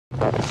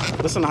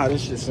Listen to how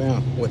this shit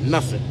sound with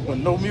nothing, with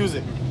no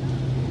music.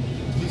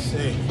 You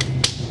say.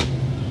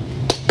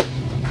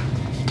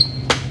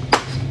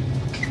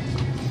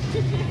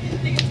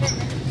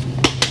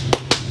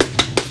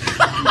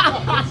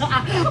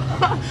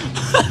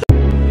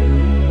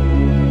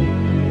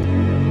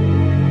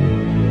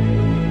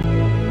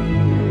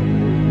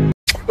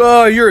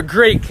 Oh, you're a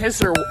great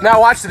kisser.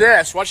 Now watch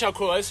this. Watch how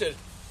cool this is.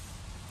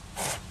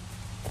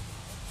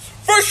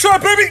 First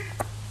shot, baby!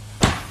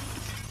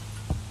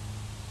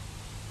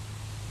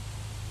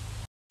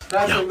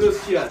 That's a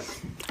loose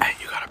kiss. Hey,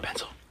 you got a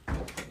pencil?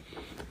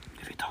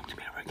 If you talk to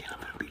me ever again, I'm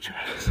gonna beat your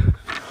ass.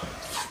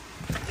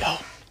 Yo,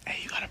 hey,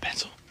 you got a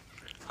pencil?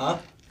 Huh?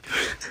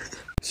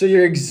 So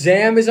your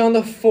exam is on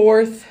the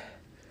 4th.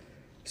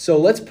 So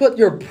let's put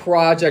your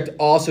project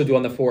also due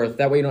on the 4th.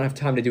 That way you don't have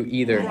time to do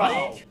either.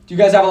 Right. Do you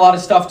guys have a lot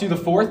of stuff due the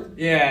 4th?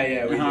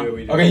 Yeah, we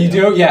do. Okay, you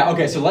do? Yeah,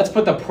 okay, so let's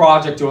put the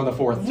project due on the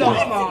 4th.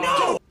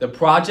 No. The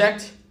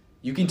project,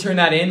 you can turn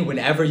that in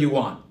whenever you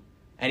want.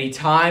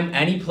 Anytime,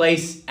 any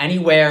place,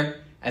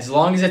 anywhere, as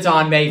long as it's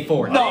on May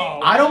 4th.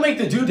 No. I don't make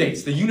the due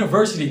dates, the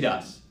university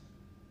does.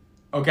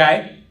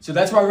 Okay? So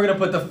that's why we're gonna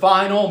put the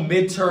final,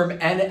 midterm,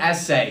 and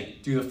essay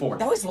due the 4th.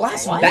 That was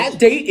last week. That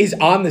date is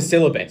on the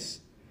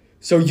syllabus.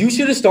 So you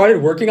should have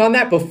started working on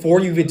that before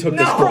you even took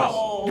this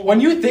course.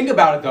 When you think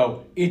about it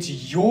though, it's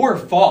your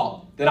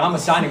fault that I'm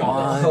assigning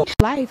all this.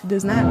 Life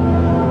does not.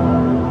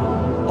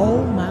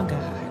 Oh my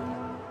God.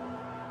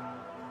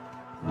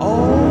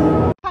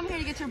 Oh. Come here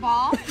to get your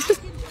ball.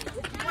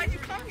 Why'd you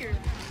come here?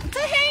 To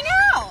hang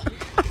out.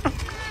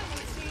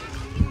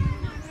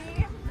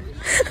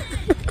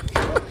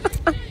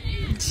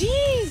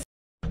 Jeez.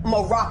 I'm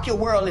gonna rock your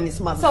world in this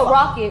motherfucker. So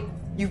rock it.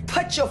 You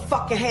put your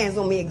fucking hands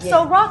on me again.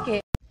 So rock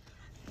it.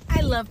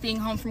 I love being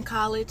home from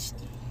college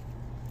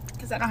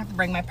because I don't have to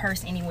bring my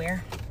purse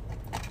anywhere.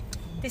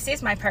 This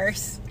is my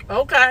purse.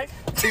 Okay.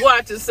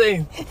 Watch and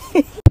see.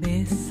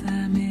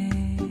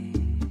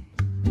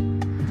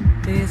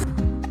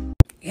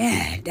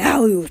 Yeah,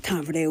 now it was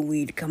time for that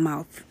weed to come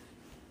off.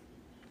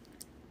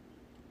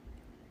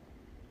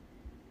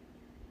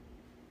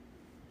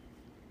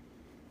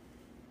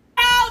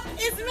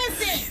 Is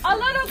missing. A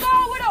little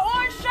girl with an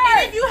orange shirt.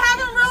 And if you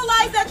haven't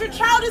realized that your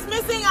child is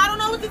missing, I don't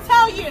know what to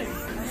tell you.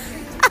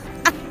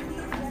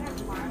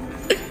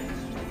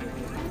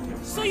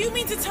 So you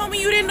mean to tell me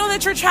you didn't know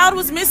that your child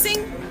was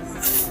missing?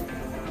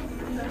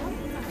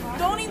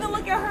 Don't even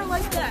look at her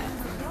like that.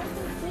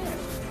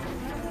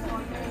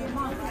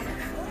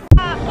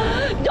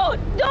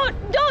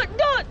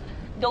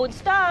 Don't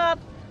stop.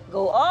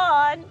 Go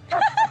on.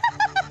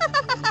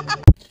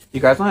 You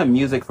guys don't have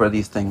music for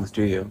these things,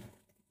 do you?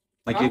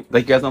 Like, Huh?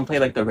 you guys don't play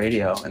like the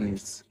radio and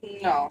these.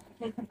 No.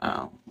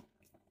 Oh.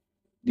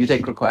 Do you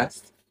take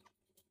requests?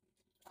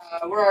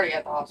 We're already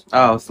at the hospital.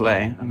 Oh,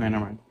 slay. Okay, never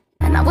mind.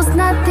 And I was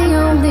not the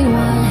only one.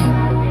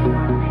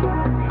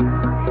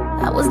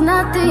 I was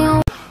not the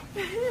only.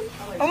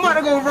 I'm about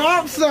to go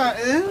rob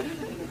something.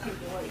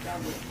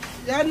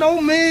 Y'all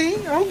know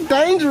me. I'm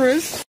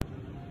dangerous.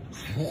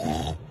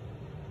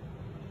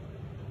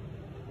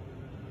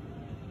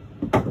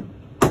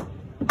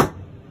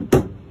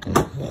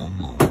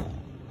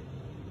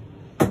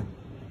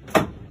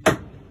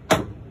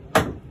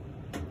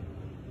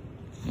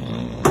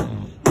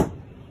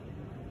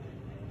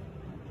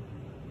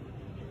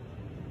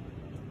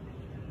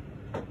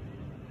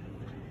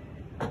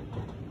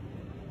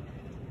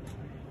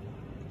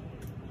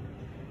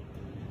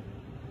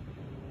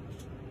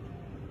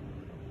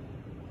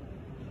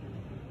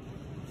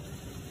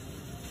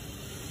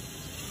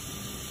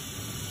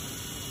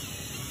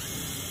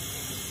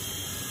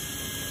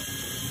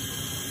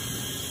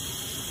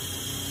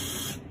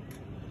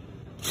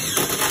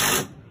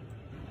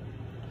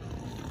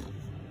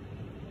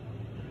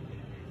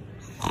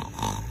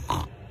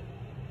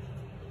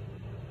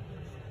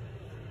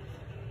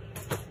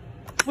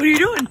 What are you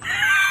doing?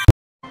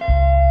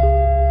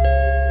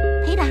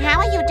 Peter, how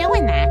are you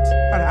doing that?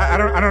 I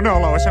don't know,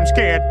 Lois. I'm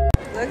scared.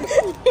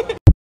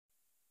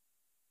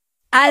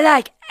 I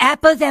like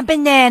apples and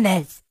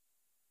bananas.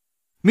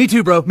 Me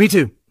too, bro. Me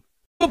too.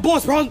 I'm a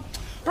boss, bro.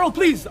 Bro,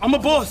 please. I'm a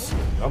boss.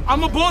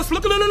 I'm a boss.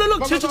 Look. You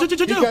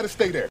gotta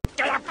stay there.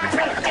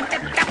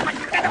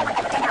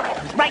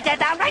 Write that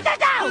down. Write that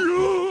down.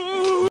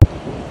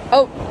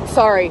 Oh,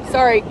 sorry.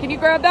 Can you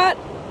grab that?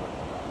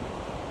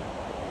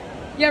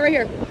 Yeah, right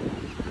here.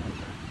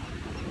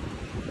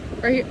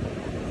 Right here.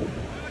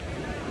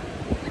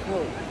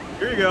 Oh.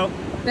 Here you go.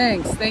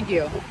 Thanks. Thank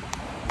you.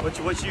 What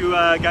you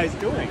guys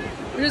doing?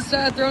 We're just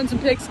throwing some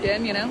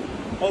pigskin, you know.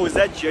 Oh, is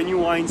that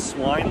genuine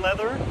swine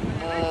leather?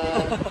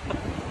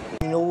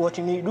 You know what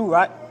you need to do,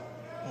 right?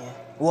 Yeah.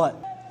 What?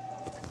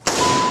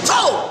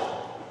 Oh!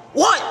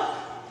 What?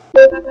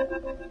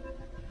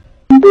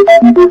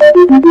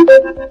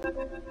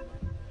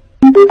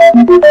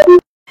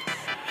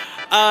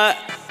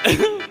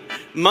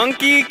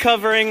 Monkey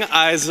covering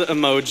eyes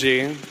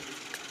emoji.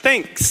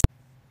 Thanks.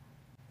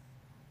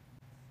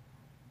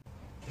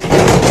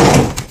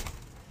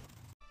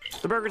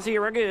 The burgers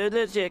here are good,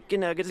 the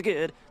chicken nuggets are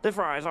good, the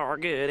fries are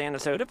good, and the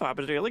soda pop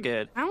is really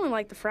good. I only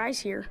like the fries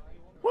here.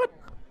 What?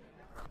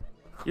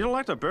 You don't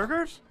like the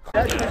burgers?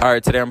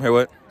 Alright, today I'm here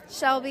with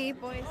Shelby,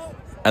 boys.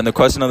 and the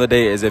question of the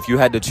day is if you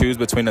had to choose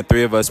between the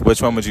three of us,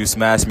 which one would you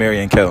smash,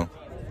 marry, and kill?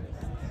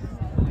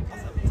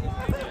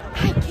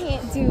 I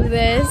can't do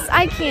this.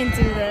 I can't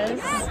do this.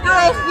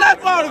 Girl,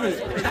 snap out of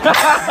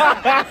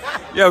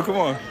it. Yo, come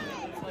on.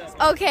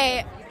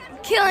 Okay,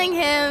 killing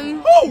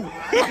him.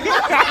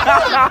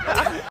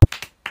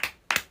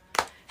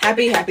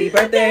 Happy, happy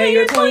birthday,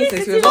 you're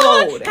 26 years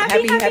old.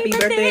 Happy, happy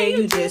birthday,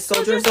 you just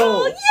sold your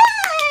soul. Yay!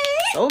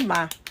 Oh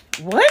my.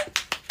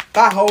 What?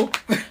 Bye, ho.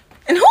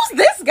 And who's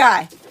this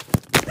guy?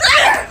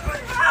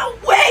 Oh,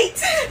 wait!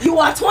 You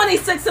are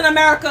 26 in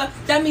America.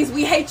 That means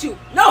we hate you.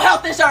 No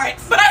health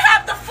insurance. But I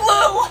have the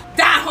flu.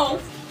 Die, ho.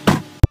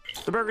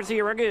 The burgers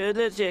here are good,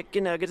 the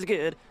chicken nuggets are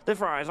good, the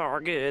fries are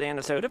good, and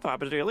the soda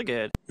pop is really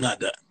good. Not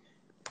that.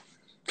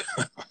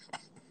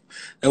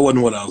 That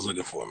wasn't what I was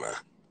looking for, man.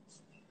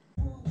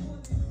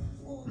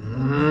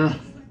 I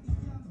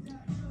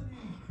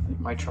think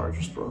my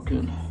charger's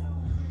broken.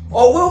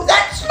 Oh, well,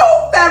 that's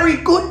not very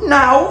good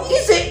now,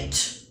 is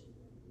it?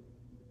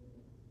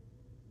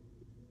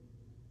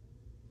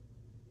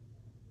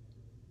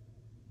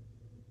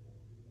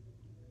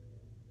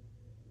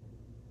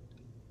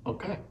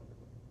 Okay.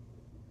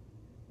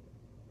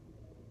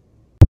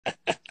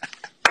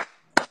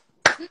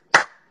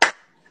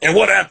 And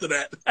what after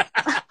that?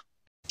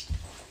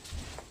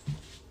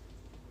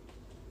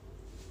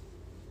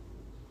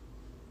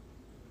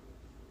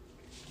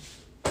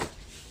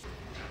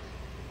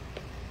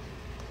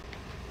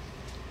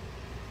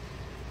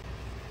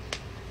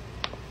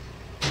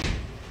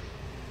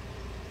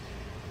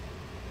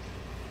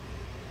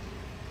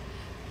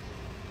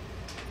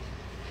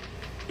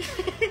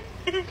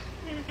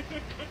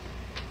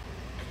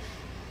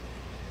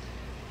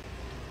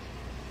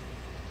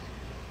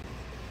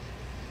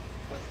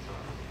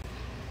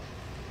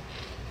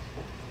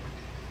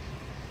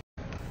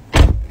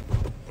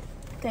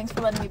 Thanks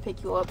for letting me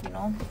pick you up, you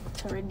know,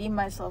 to redeem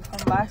myself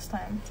from last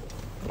time.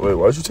 Wait,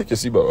 why'd you take your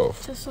seatbelt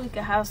off? Just so we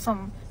could have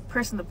some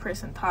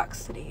person-to-person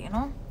talks today, you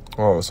know?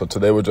 Oh, so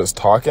today we're just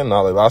talking,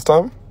 not like last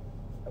time?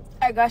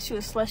 I got you a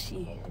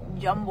slushie,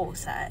 jumbo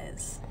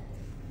size.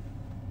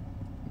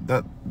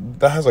 That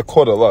has a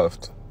quarter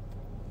left.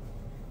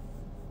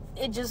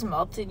 It just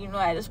melted, you know,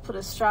 I just put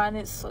a straw in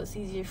it so it's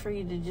easier for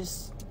you to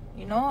just,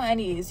 you know?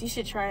 Anyways, you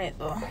should try it,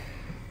 though.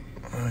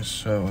 Oh,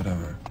 sure,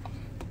 whatever.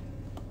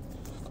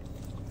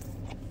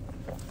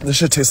 This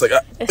shit tastes like...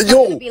 It's not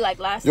gonna be like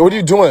last time. What are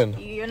you doing?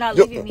 You're not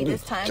leaving me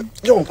this time.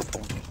 Yo,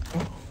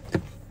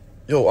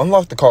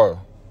 unlock the car.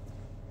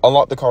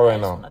 Unlock the car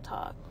right now. I just want to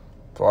talk.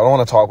 Bro, I don't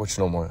want to talk with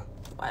you no more.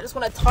 I just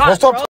want to talk,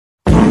 stop. bro.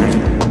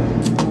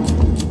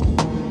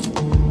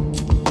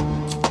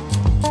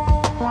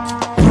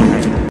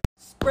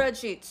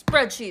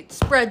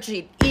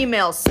 Spreadsheet,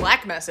 email,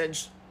 Slack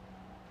message.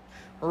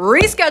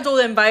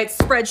 Rescheduled invites,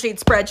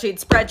 spreadsheet.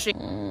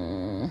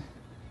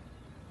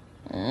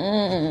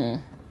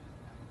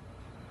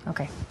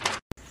 Okay.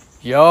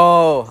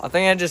 Yo, I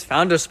think I just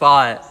found a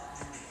spot.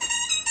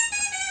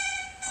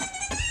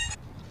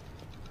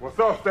 What's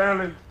up,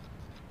 Stanley?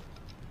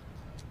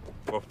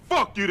 Well,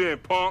 fuck you then,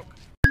 punk.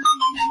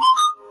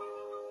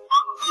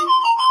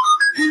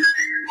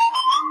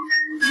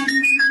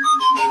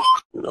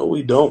 No,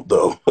 we don't,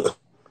 though.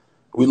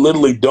 We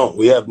literally don't.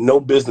 We have no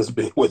business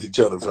being with each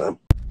other, fam.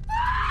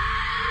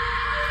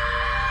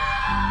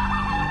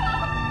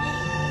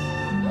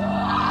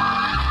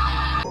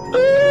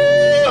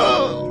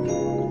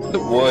 The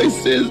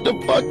voices, the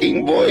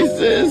fucking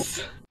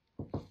voices.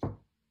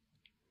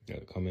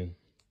 Gotta come in.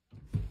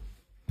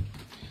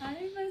 Hi,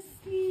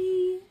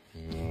 Bestie.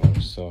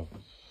 What's up?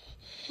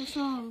 What's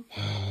wrong?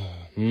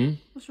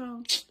 What's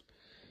wrong?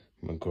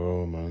 My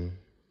girl, man.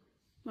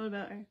 What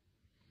about her?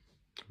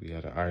 We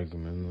had an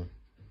argument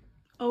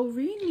Oh,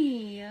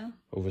 really?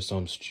 over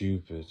something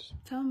stupid.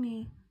 Tell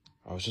me.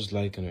 I was just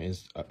liking her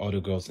other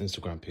girls'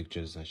 Instagram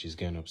pictures and she's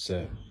getting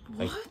upset.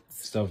 Like,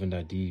 stuff in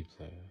that deep.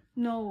 Like,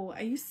 No,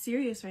 are you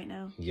serious right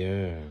now?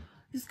 yeah.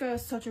 This girl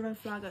is such a red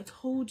flag. I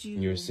told you.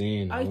 You're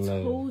seeing. I I'm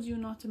like, told you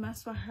not to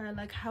mess with her.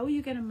 Like, how are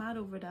you getting mad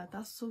over that?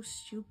 That's so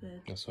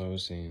stupid. that's what I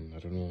was saying. I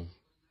don't know.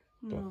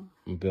 But No.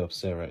 I'm a bit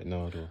upset right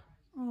now, though.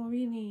 Oh,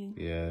 really?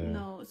 Yeah.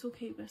 No, it's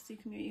okay, Bestie.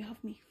 Come here. You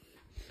have me.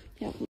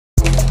 Yeah.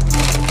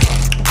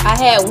 I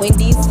had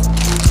Wendy's,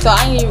 so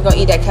I ain't even gonna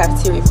eat that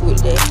cafeteria food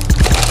today.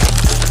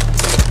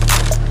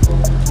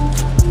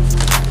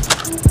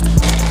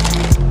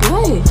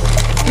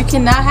 What? You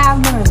cannot have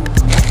none.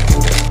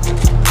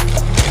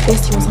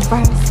 Bestie, want some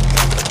fries?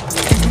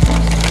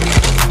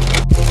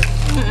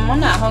 I'm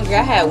not hungry.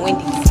 I had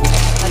Wendy's.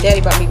 My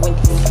daddy brought me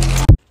Wendy's.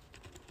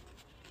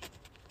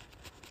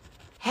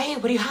 Hey,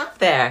 what do you have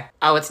there?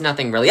 Oh, it's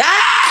nothing really.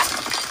 Ah!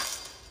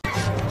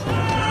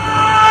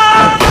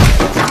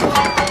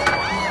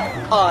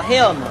 Oh,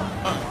 hell no.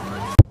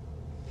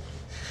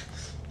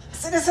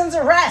 Citizens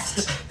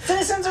arrest!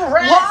 Citizens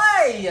arrest!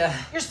 Why?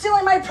 You're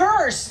stealing my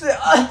purse!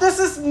 This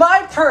is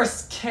my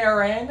purse,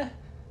 Karen.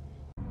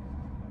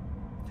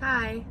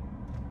 Hi.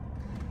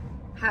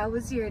 How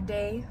was your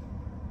day?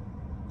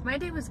 My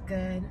day was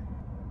good.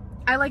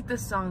 I like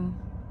this song.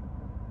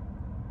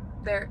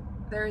 There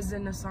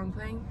isn't a song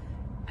playing.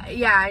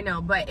 Yeah, I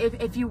know, but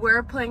if you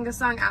were playing a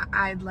song,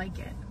 I'd like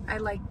it.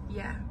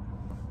 Yeah.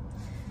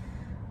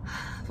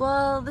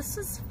 Well, this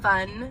is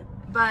fun,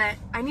 but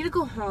I need to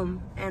go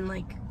home and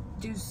like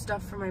do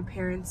stuff for my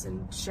parents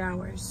and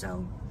shower,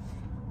 so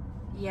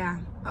yeah.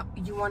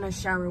 You want to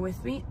shower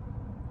with me?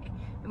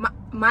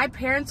 My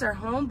parents are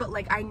home, but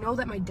like I know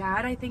that my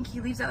dad, I think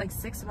he leaves at like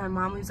 6 and my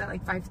mom leaves at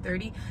like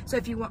 5:30. So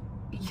if you want,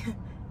 you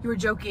were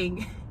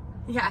joking.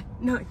 Yeah,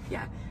 no,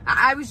 yeah.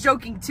 I was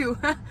joking too.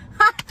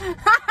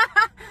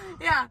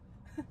 Yeah.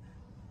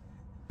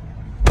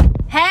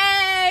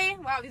 Hey!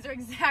 Wow, these are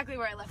exactly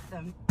where I left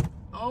them.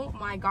 Oh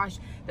my gosh.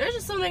 There's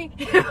just something.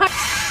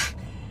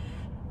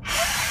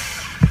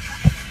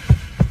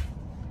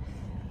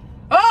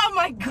 Oh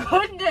my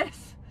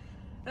goodness.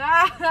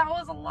 That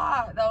was a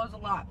lot. That was a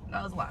lot.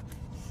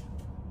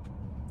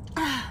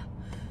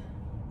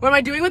 What am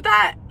I doing with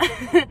that?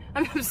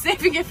 I'm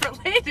saving it for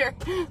later.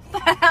 What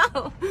the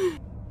hell?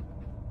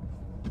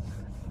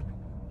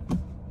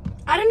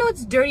 I don't know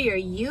what's dirtier,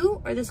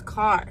 you or this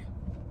car.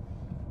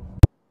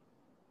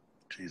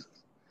 Jesus.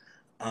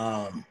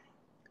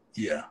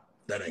 Yeah,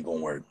 that ain't gonna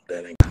work.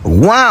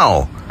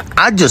 Wow,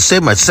 I just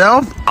saved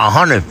myself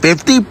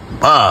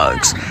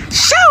 $150.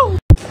 Shoo!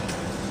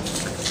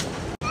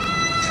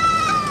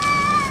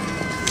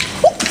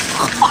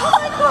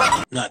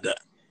 Not that.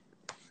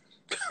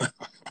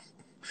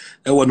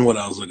 That wasn't what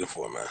I was looking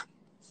for, man.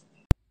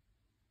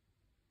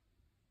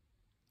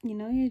 You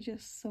know, you're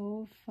just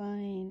so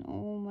fine.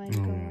 Oh my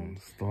god.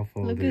 Stop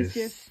all Look this. at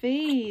your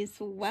face.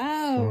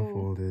 Wow. Stop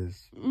all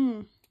this.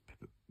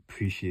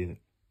 Appreciate it.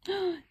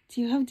 Do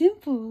you have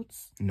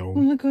dimples? No.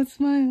 Oh my god,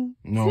 smile.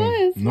 No.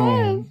 Smile,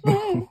 No.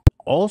 smile.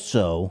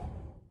 Also,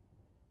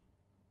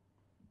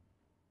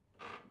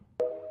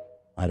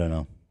 I don't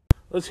know.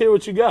 Let's hear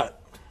what you got.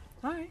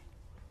 Alright.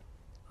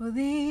 Well,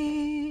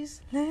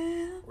 these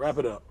little... Wrap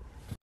it up.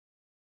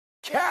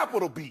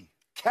 Capital B,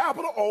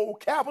 capital O,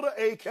 capital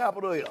A,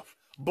 capital F.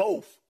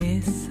 Both.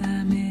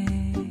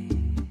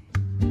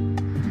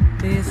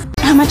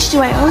 How much do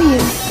I owe you?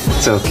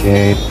 It's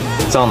okay.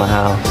 It's on the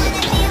house.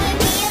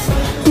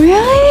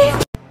 Really?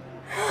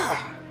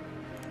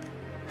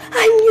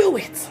 I knew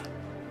it.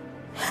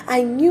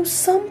 I knew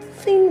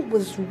something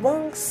was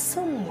wrong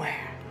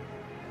somewhere.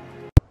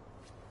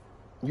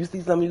 You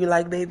see something you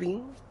like,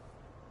 baby?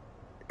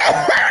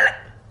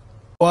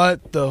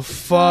 What the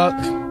fuck?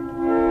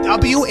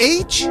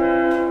 WH?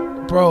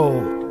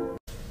 Bro.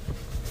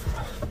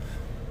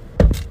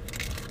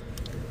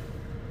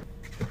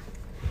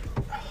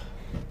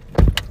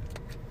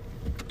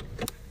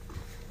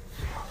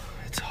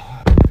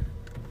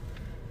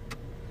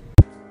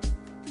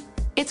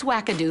 It's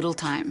whack-a-doodle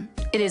time.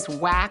 It is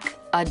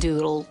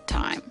whack-a-doodle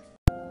time.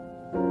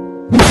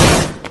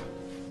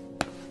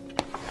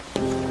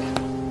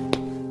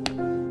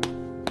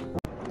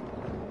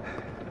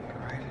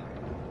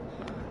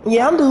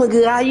 Yeah, I'm doing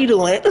good. How you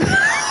doing? Hey,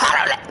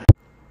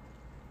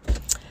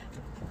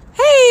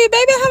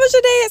 baby, how was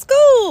your day at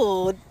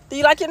school? Do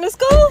you like your new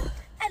school?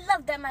 I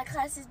love that my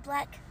class is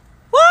black.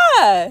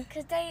 Why?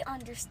 Because they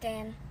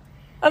understand.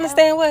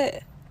 Understand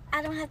what?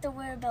 I don't have to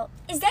worry about,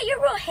 is that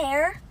your real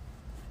hair?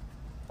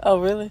 Oh,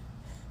 really?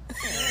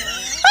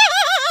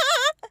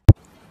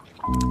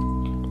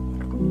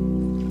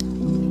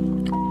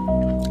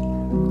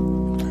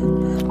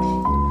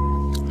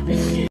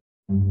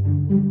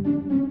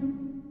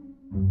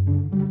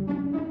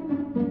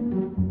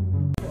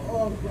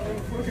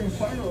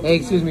 Hey,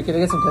 excuse me, can I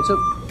get some ketchup?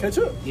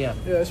 Ketchup? Yeah.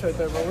 Yeah, it's right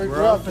there, bro.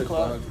 We're off the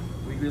clock.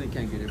 We really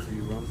can't get it for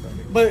you, bro. I'm sorry.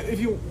 But if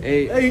you...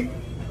 Hey.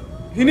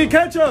 You need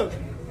ketchup!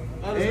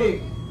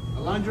 Hey,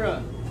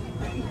 Alondra.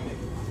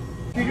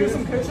 Can you get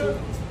some ketchup?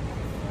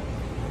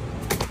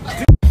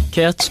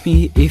 Catch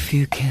me if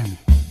you can,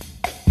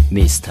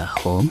 Mr.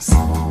 Holmes.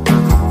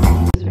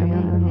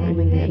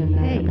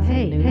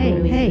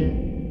 Hey.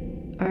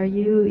 Are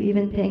you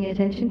even paying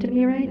attention to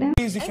me right now?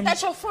 Ain't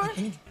that your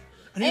friend?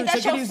 Ain't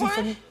that your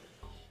friend?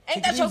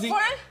 Ain't that your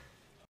friend?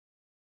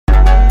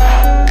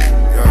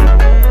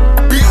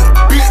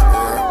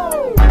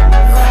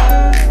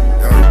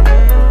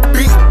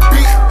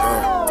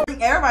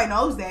 Everybody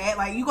knows that.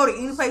 Like, you go to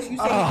any place, you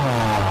say.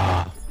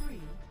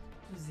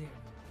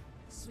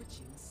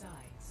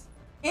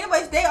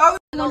 Anyways, they always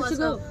want to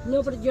go.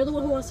 No, but you're the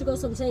one who wants to go,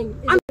 so I'm saying.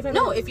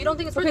 No, if you don't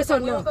think it's worth it, so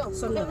then we no. don't go.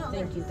 So no,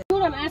 thank you.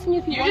 What I'm asking you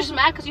if you You're just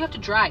mad because you have to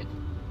drive.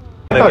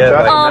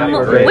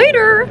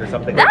 Waiter,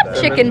 that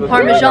chicken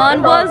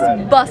parmesan was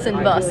bussin'.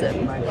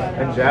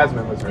 And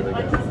Jasmine was really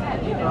good.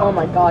 Oh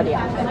my god,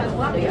 yeah.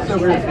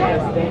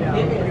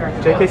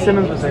 J.K.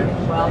 Simmons was in.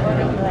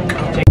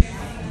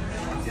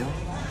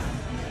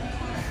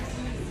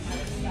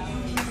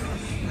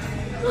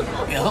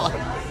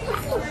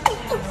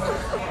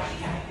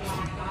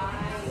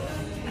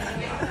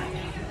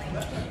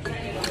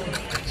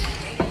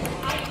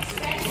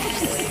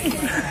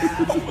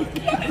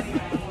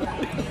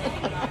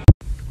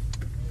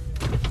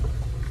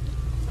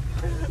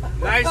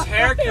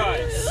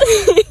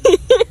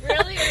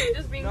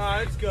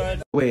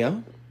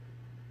 Well,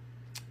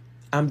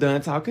 I'm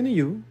done talking to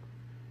you.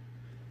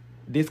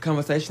 This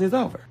conversation is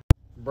over.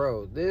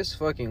 Bro, this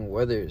fucking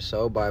weather is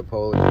so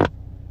bipolar.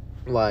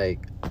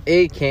 Like,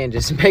 it can't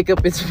just make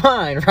up its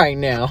mind right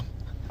now.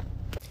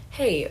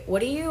 Hey, what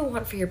do you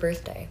want for your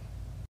birthday?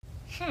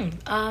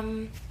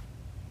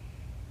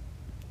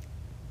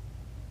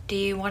 Do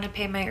you want to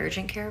pay my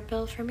urgent care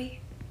bill for me?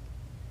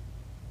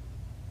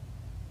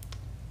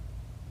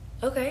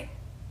 Okay.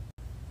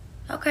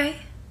 Okay.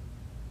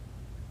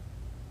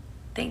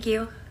 Thank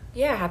you.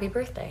 Yeah, happy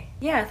birthday.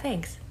 Yeah,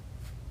 thanks.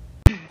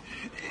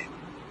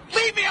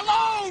 Leave me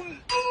alone!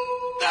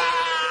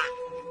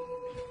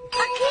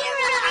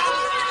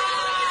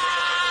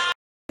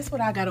 That's what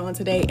I got on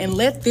today, and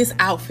let this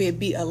outfit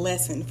be a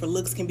lesson for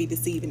looks can be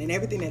deceiving, and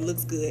everything that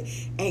looks good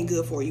ain't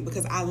good for you,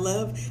 because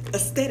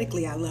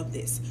aesthetically, I love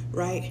this,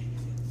 right?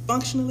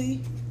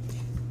 Functionally,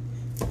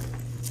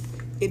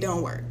 it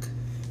don't work.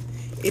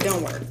 It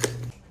don't work.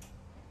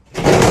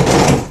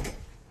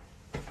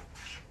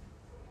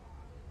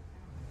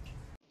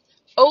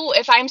 Oh,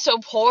 if I'm so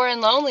poor and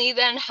lonely,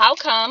 then how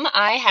come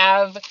I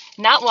have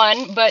not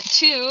one, but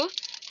two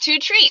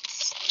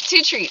treats?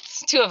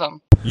 Two of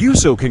them.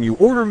 Yuso, can you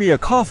order me a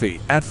coffee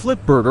at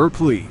Flip Burger,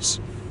 please?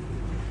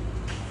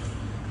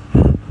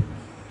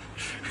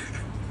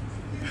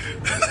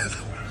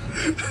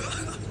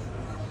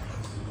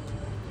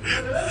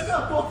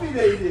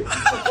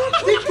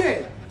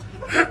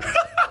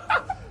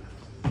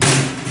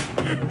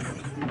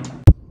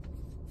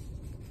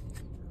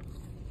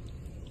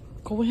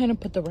 Go ahead and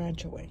put the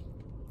ranch away.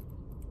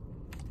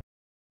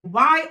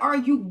 Why are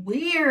you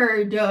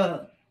weird?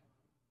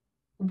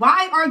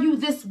 Why are you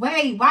this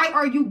way? Why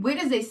are you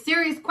weird? Is a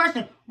serious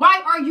question.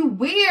 Why are you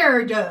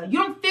weird? You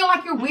don't feel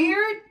like you're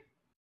weird?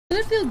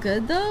 Does it feel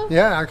good though?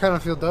 Yeah, I kind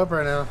of feel dope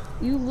right now.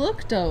 You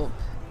look dope.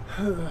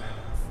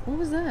 What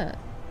was that?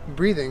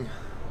 Breathing.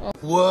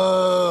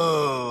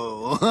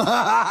 Whoa!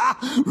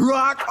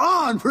 Rock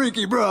on,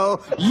 freaky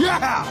bro!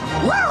 Yeah!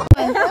 Woo!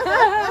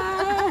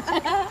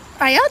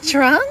 Are y'all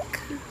drunk?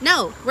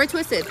 No, we're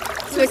twisted.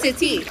 Twisted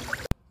tea.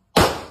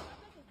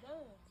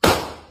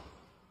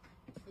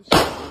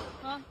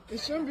 It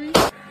shouldn't be.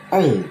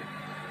 Oh.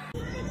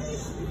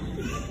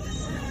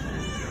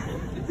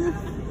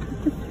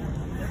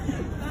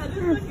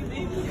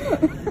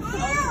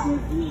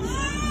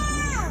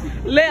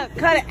 Let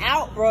cut it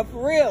out, bro,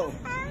 for real.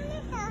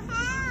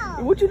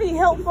 What you need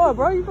help for,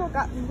 bro? You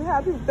got to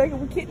have people thinking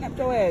we kidnapped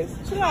your ass.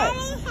 Chill out.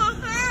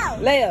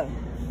 Leia,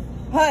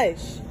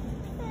 hush.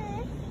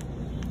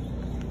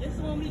 This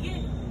is what we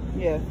get.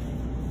 Yeah.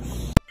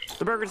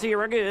 The burgers here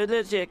are good,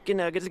 the chicken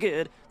nuggets are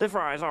good, the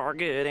fries are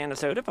good, and the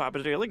soda pop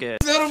is really good.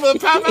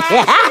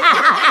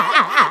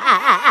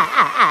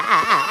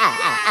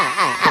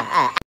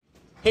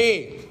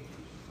 Head,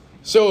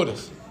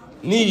 shoulders,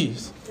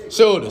 knees,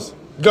 shoulders,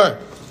 go.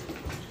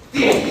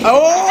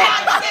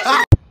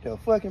 Oh! The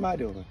fuck am I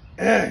doing?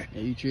 Yeah,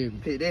 you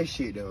tripping. Pick that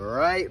shit the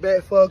right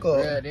back fuck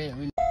up. Yeah,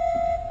 damn.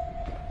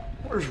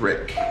 Where's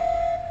Rick?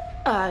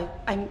 I'm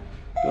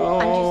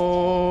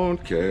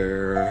Don't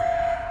care.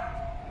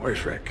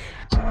 Where's Rick?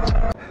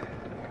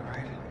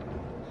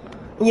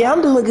 Yeah,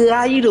 I'm doing good.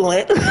 How you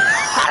doing?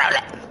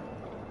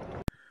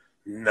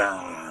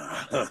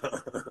 Nah.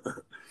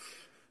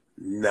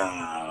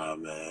 Nah,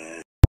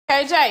 man.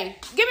 Hey, Jay,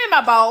 give me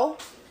my bowl.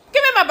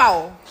 Give me my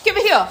bowl. Give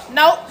it here.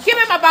 No, give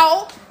me my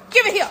bowl.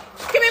 Give it here.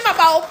 Give me my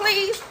bowl,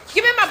 please.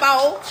 Give me my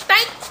bowl.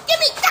 Give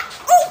me.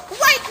 Oh,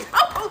 wait.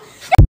 Oh.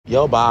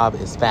 Yo, Bob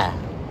is fat.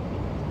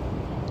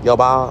 Yo,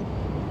 Bob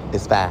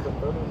is fat.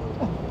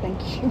 Oh, thank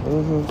you.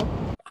 Mm-hmm.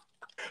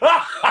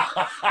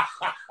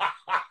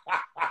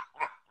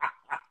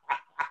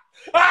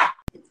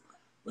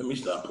 Let me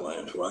stop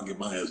playing before I get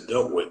my ass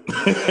dealt with.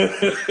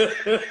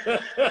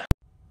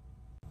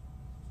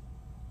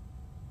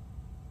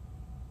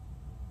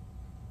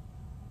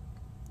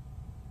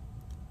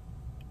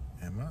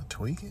 Am I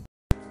tweaking?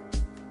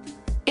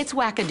 It's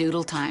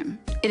wackadoodle time.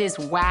 It is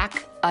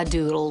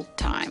whack-a-doodle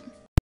time.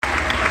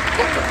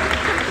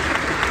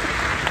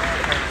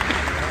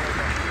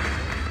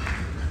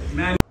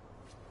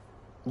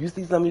 You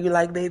see something you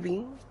like,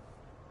 baby?